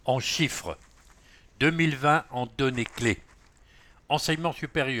En chiffres, 2020 en données clés. Enseignement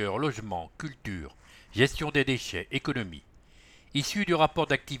supérieur, logement, culture, gestion des déchets, économie. Issu du rapport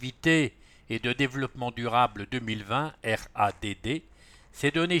d'activité et de développement durable 2020, RADD,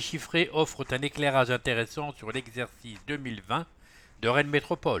 ces données chiffrées offrent un éclairage intéressant sur l'exercice 2020 de Rennes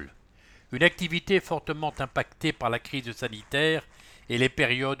Métropole, une activité fortement impactée par la crise sanitaire et les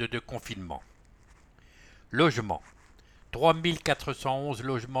périodes de confinement. Logement. 3 411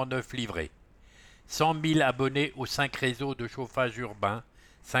 logements neufs livrés. 100 000 abonnés aux 5 réseaux de chauffage urbain,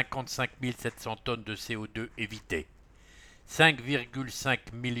 55 700 tonnes de CO2 évitées.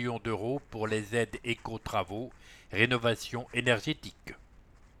 5,5 millions d'euros pour les aides éco-travaux, rénovation énergétique.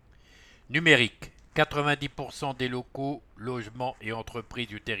 Numérique. 90% des locaux, logements et entreprises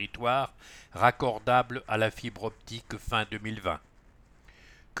du territoire raccordables à la fibre optique fin 2020.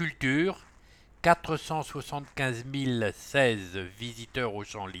 Culture. 475 016 visiteurs au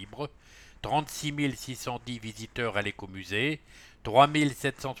champ libre, 36 610 visiteurs à l'écomusée, 3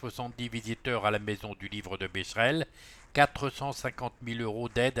 770 visiteurs à la maison du livre de Becherel, 450 000 euros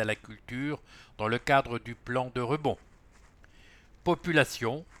d'aide à la culture dans le cadre du plan de rebond.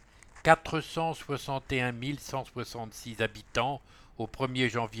 Population 461 166 habitants au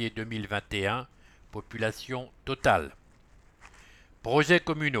 1er janvier 2021, population totale. Projets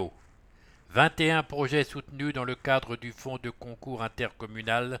communaux. 21 projets soutenus dans le cadre du fonds de concours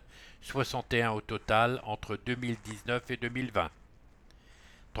intercommunal, 61 au total entre 2019 et 2020.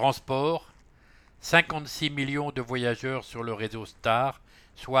 Transport, 56 millions de voyageurs sur le réseau Star,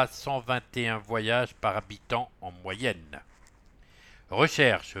 soit 121 voyages par habitant en moyenne.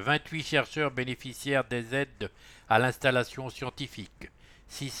 Recherche, 28 chercheurs bénéficiaires des aides à l'installation scientifique,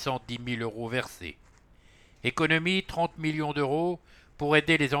 610 000 euros versés. Économie, 30 millions d'euros pour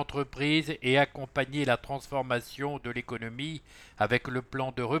aider les entreprises et accompagner la transformation de l'économie avec le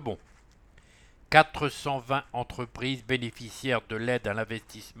plan de rebond. 420 entreprises bénéficiaires de l'aide à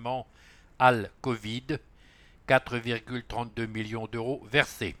l'investissement AL Covid, 4,32 millions d'euros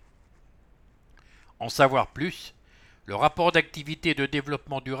versés. En savoir plus, le rapport d'activité de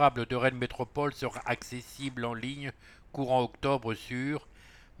développement durable de Rennes Métropole sera accessible en ligne courant octobre sur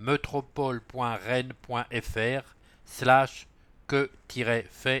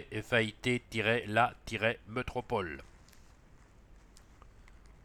metropole.rennes.fr/que-fait-la-métropole.